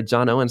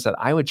said,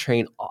 "I would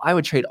trade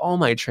all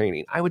my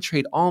training. I would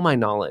trade all my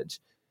knowledge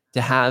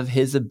to have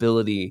his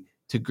ability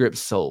to grip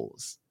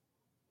souls."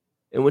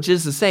 And which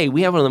is to say,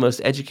 we have one of the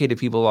most educated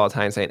people of all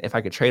time saying, if I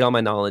could trade all my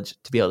knowledge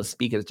to be able to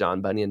speak as John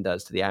Bunyan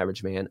does to the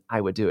average man,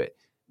 I would do it.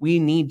 We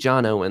need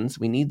John Owens.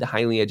 We need the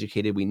highly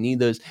educated. We need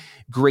those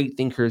great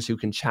thinkers who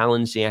can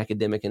challenge the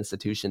academic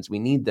institutions. We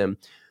need them.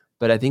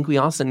 But I think we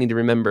also need to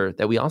remember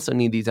that we also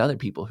need these other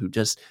people who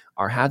just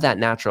have that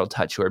natural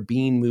touch, who are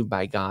being moved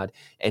by God,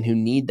 and who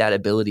need that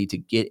ability to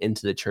get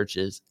into the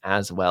churches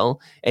as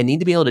well, and need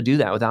to be able to do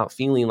that without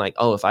feeling like,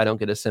 oh, if I don't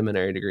get a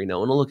seminary degree, no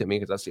one will look at me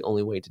because that's the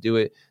only way to do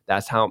it.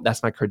 That's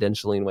my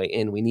credentialing way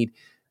in. We need,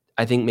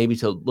 I think, maybe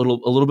a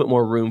little bit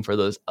more room for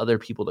those other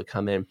people to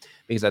come in,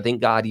 because I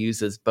think God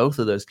uses both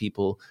of those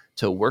people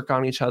to work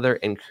on each other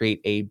and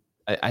create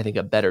I think,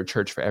 a better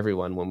church for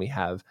everyone when we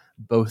have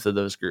both of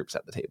those groups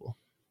at the table.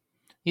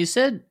 You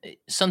said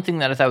something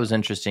that I thought was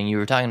interesting. You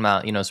were talking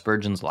about,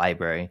 Spurgeon's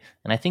library.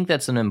 And I think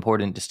that's an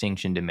important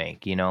distinction to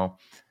make.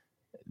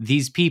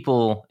 These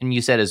people, and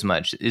you said as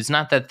much, it's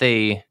not that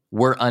they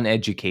were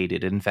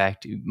uneducated. In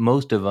fact,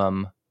 most of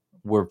them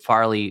were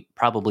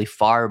probably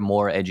far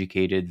more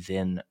educated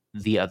than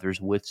the others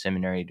with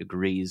seminary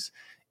degrees.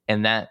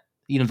 And that,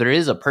 there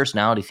is a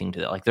personality thing to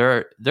that. Like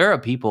there are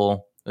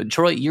people,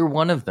 Troy, you're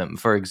one of them,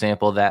 for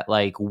example, that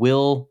like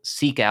will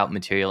seek out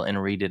material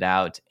and read it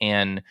out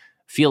and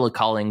feel a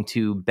calling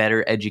to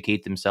better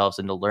educate themselves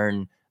and to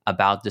learn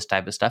about this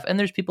type of stuff. And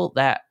there's people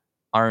that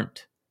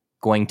aren't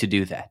going to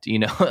do that.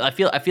 I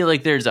feel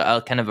like there's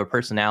a kind of a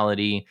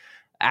personality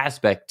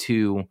aspect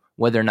to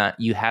whether or not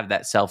you have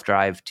that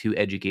self-drive to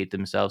educate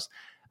themselves.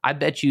 I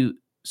bet you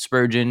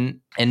Spurgeon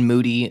and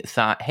Moody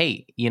thought,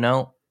 hey,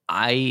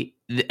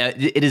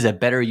 it is a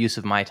better use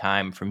of my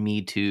time for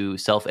me to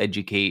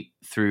self-educate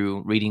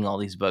through reading all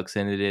these books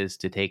than it is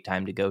to take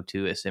time to go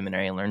to a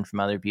seminary and learn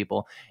from other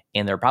people.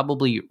 And they're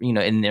probably,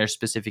 in their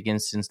specific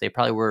instance, they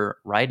probably were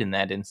right in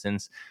that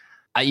instance.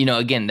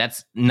 Again,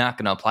 that's not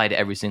going to apply to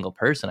every single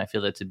person. I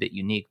feel that's a bit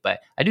unique,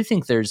 but I do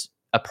think there's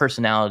a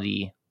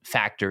personality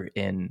factor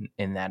in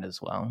that as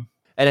well.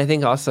 And I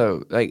think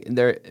also, like,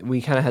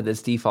 we kind of had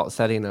this default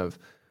setting of,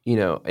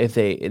 if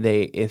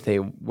they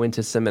went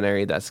to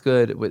seminary, that's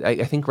good.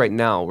 I think right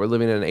now we're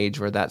living in an age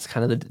where that's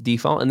kind of the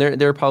default, and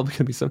there are probably going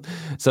to be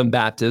some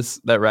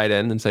Baptists that write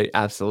in and say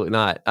absolutely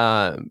not.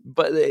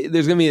 But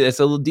there's going to be this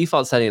a little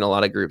default setting in a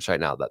lot of groups right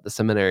now that the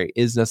seminary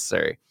is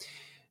necessary.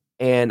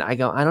 And I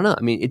go, I don't know.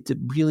 I mean, it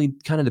really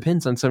kind of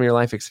depends on some of your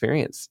life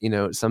experience.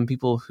 Some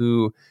people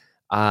who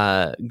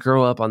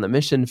grow up on the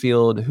mission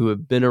field, who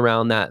have been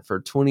around that for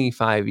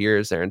 25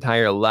 years, their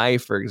entire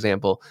life, for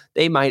example,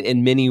 they might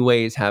in many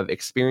ways have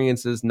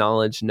experiences,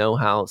 knowledge,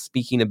 know-how,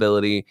 speaking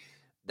ability.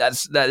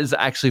 That is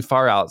actually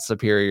far out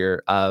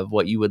superior of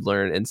what you would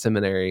learn in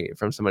seminary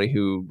from somebody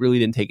who really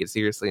didn't take it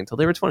seriously until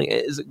they were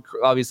 20.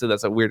 Obviously,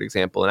 that's a weird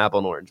example, an apple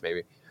and orange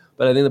maybe.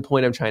 But I think the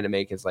point I'm trying to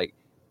make is like,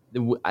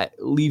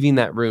 leaving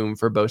that room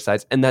for both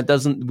sides. And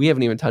we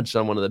haven't even touched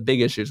on one of the big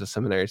issues of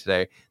seminary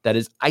today that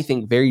is, I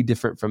think, very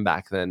different from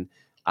back then,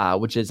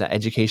 which is that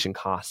education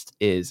cost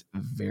is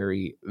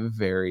very,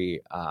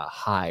 very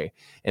high.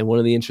 And one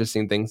of the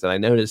interesting things that I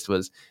noticed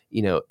was,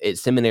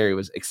 seminary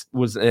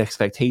was an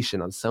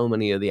expectation on so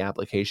many of the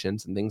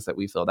applications and things that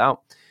we filled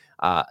out,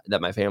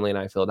 that my family and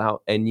I filled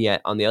out. And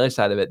yet on the other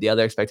side of it, the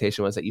other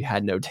expectation was that you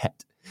had no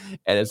debt.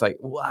 And it's like,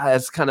 wow,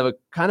 that's kind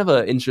of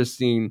a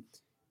interesting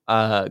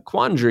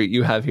quandary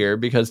you have here,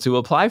 because to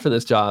apply for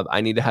this job,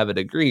 I need to have a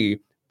degree,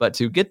 but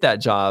to get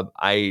that job,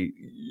 I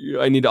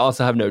need to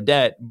also have no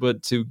debt.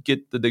 But to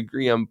get the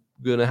degree, I'm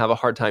going to have a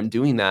hard time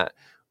doing that,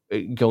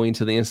 going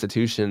to the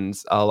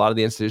institutions, a lot of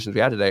the institutions we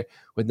have today,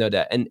 with no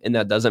debt. And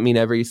that doesn't mean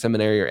every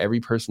seminary or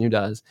every person who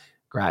does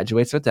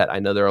graduates with debt. I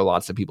know there are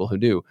lots of people who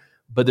do,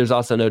 but there's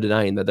also no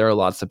denying that there are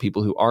lots of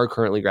people who are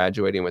currently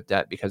graduating with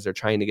debt because they're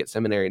trying to get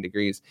seminary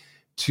degrees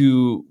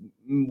to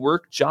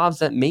work jobs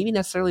that maybe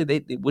necessarily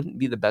they wouldn't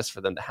be the best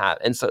for them to have.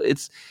 And so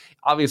it's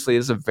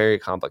a very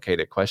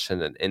complicated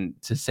question. And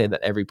to say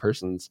that every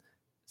person's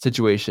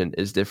situation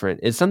is different.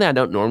 It's something I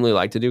don't normally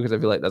like to do because I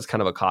feel like that's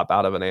kind of a cop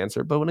out of an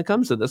answer. But when it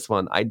comes to this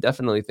one, I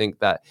definitely think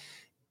that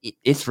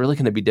it's really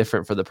going to be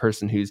different for the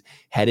person who's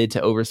headed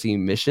to oversee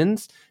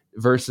missions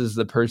versus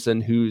the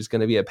person who's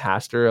going to be a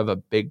pastor of a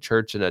big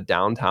church in a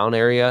downtown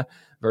area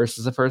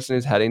versus the person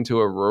who's heading to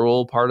a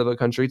rural part of the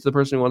country, to the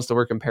person who wants to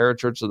work in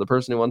parachurch, to the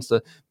person who wants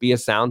to be a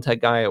sound tech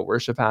guy, a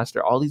worship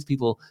pastor. All these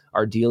people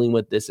are dealing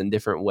with this in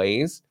different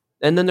ways.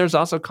 And then there's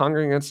also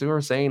congregants who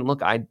are saying,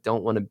 look, I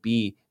don't want to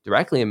be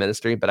directly in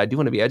ministry, but I do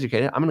want to be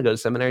educated. I'm going to go to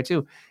seminary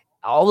too.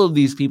 All of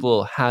these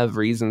people have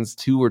reasons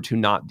to or to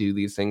not do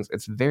these things.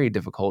 It's very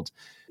difficult.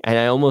 And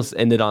I almost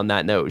ended on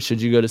that note.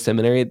 Should you go to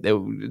seminary?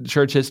 The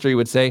church history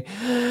would say,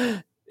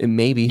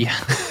 maybe.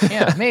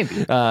 Yeah,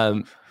 maybe.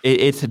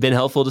 It's been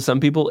helpful to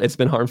some people. It's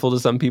been harmful to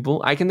some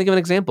people. I can think of an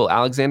example.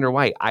 Alexander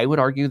White. I would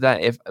argue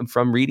that if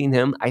from reading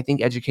him, I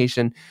think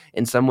education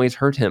in some ways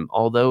hurt him.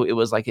 Although it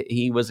was like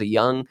he was a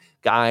young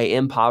guy,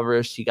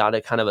 impoverished. He got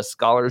a kind of a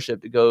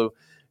scholarship to go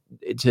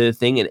to the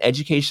thing, and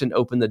education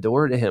opened the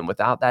door to him.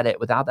 Without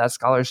that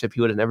scholarship, he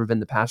would have never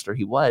been the pastor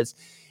he was.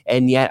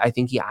 And yet I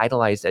think he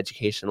idolized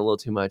education a little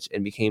too much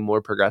and became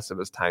more progressive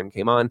as time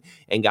came on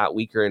and got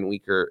weaker and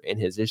weaker in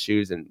his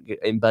issues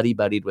and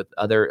buddied with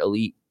other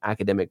elite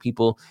academic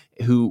people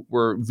who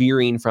were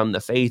veering from the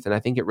faith. And I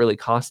think it really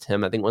cost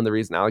him. I think one of the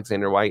reasons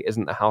Alexander White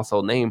isn't a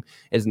household name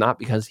is not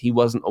because he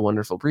wasn't a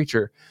wonderful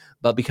preacher,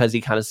 but because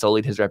he kind of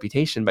sullied his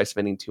reputation by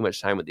spending too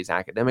much time with these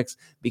academics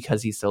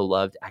because he so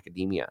loved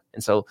academia.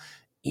 And so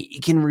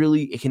it can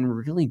really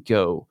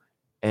go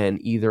in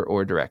either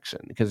or direction.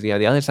 Because the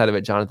other side of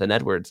it, Jonathan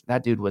Edwards,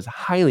 that dude was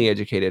highly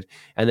educated.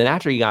 And then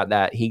after he got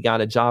that, he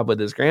got a job with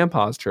his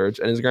grandpa's church.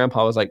 And his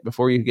grandpa was like,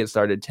 before you get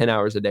started, 10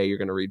 hours a day, you're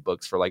going to read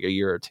books for like a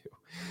year or two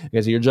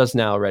because you're just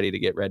now ready to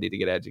get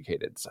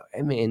educated. So,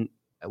 I mean,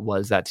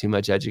 was that too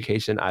much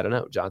education? I don't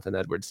know. Jonathan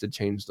Edwards did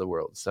change the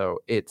world. So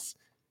it's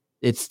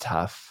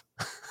tough.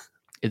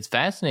 It's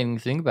fascinating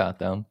to think about,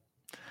 though.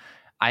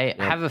 I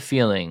have a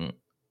feeling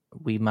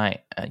we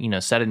might,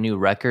 set a new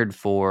record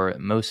for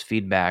most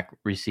feedback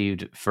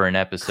received for an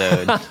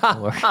episode.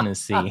 We're gonna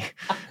see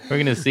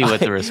what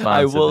the response.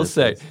 I will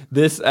say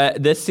this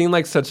seemed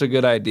like such a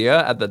good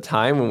idea at the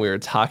time when we were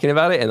talking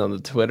about it, and on the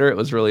Twitter, it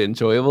was really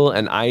enjoyable.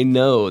 And I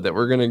know that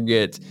we're gonna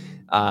get.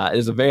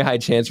 There's a very high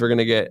chance we're going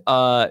to get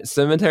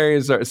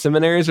seminaries or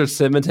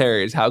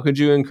cemeteries. How could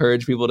you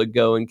encourage people to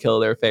go and kill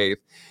their faith?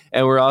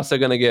 And we're also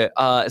going to get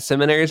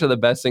seminaries are the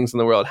best things in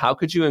the world. How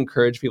could you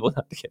encourage people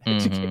not to get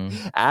educated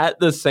at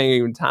the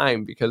same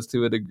time? Because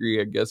to a degree,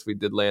 I guess we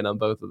did land on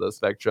both of those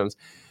spectrums.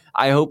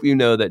 I hope you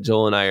know that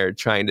Joel and I are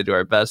trying to do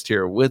our best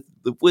here with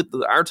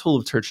our tool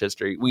of church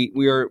history.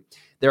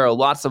 There are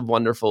lots of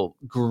wonderful,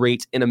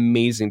 great, and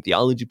amazing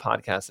theology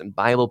podcasts and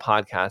Bible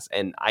podcasts,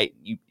 and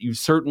you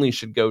certainly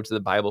should go to the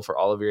Bible for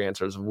all of your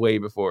answers way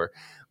before.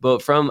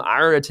 But from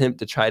our attempt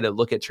to try to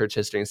look at church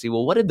history and see,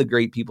 well, what did the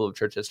great people of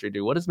church history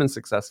do? What has been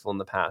successful in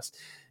the past?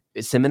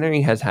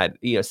 Seminary has had,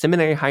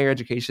 seminary higher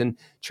education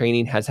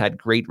training has had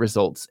great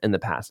results in the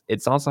past.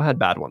 It's also had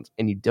bad ones,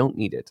 and you don't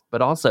need it.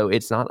 But also,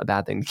 it's not a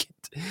bad thing to get.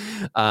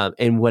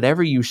 And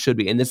whatever you should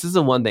be, and this is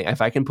the one thing,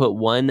 if I can put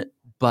one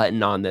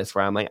button on this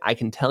where I'm like, I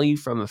can tell you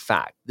from a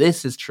fact,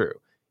 this is true.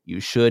 You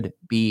should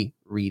be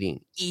reading.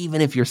 Even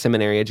if you're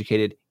seminary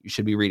educated, you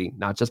should be reading,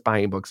 not just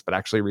buying books, but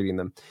actually reading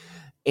them.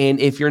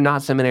 And if you're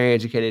not seminary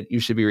educated, you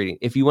should be reading.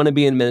 If you want to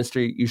be in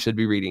ministry, you should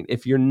be reading.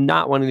 If you're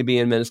not wanting to be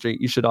in ministry,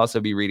 you should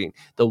also be reading.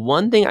 The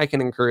one thing I can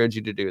encourage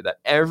you to do that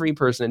every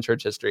person in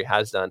church history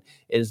has done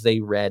is they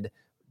read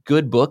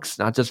good books,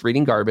 not just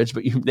reading garbage,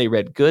 but they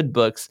read good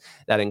books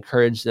that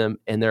encourage them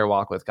in their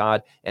walk with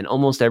God. And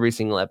almost every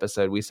single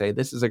episode, we say,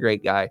 this is a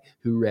great guy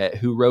who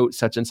wrote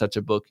such and such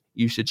a book.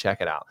 You should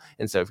check it out.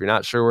 And so if you're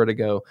not sure where to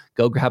go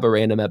grab a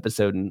random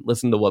episode and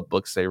listen to what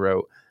books they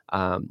wrote.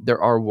 There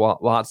are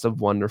lots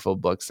of wonderful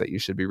books that you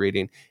should be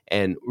reading.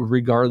 And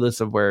regardless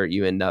of where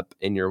you end up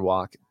in your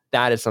walk,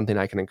 that is something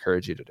I can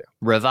encourage you to do.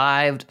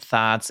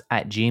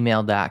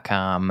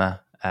 revivedthoughts@gmail.com.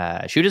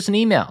 Shoot us an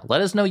email. Let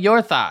us know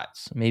your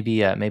thoughts.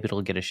 Maybe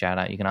it'll get a shout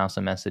out. You can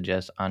also message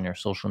us on your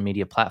social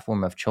media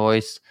platform of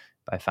choice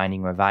by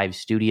finding Revive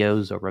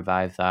Studios or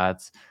Revive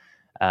Thoughts.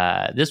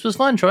 This was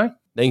fun, Troy.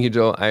 Thank you,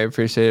 Joel. I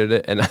appreciated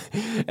it. And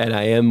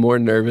I am more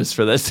nervous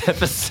for this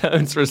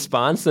episode's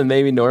response than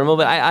maybe normal,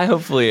 but I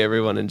hopefully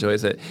everyone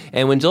enjoys it.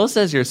 And when Joel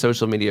says your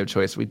social media of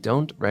choice, we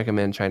don't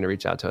recommend trying to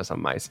reach out to us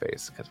on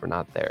MySpace because we're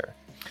not there.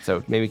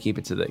 So maybe keep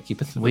it to the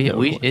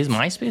is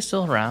MySpace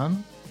still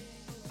around?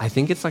 I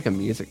think it's like a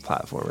music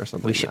platform or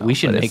something. We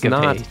should make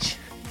a page.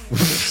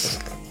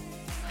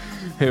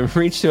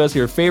 Reach to us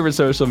your favorite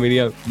social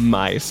media,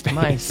 MySpace.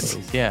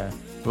 MySpace, yeah.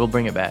 We'll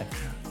bring it back.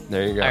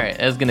 There you go. All right,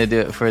 that's going to do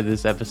it for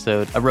this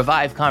episode of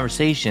Revive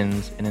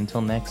Conversations. And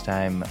until next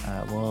time,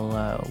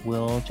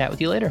 we'll chat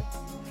with you later.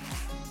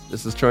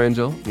 This is Troy and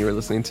Joel. You were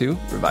listening to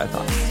Revive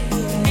Thoughts.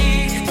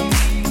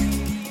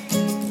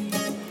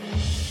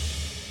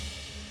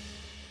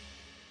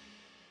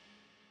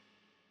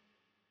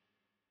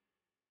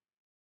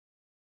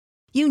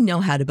 You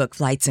know how to book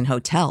flights and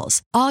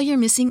hotels. All you're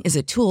missing is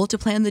a tool to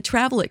plan the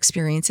travel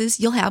experiences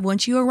you'll have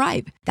once you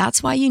arrive.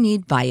 That's why you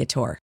need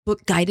Viator.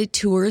 Book guided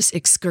tours,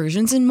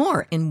 excursions, and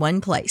more in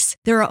one place.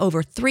 There are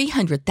over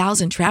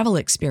 300,000 travel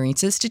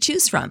experiences to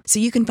choose from,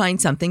 so you can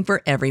find something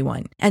for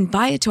everyone. And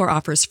Viator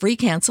offers free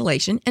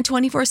cancellation and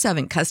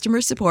 24/7 customer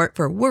support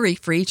for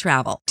worry-free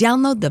travel.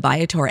 Download the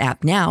Viator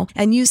app now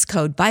and use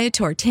code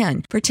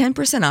Viator10 for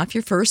 10% off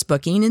your first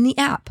booking in the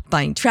app.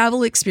 Find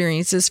travel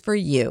experiences for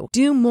you.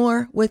 Do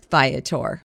more with Viator.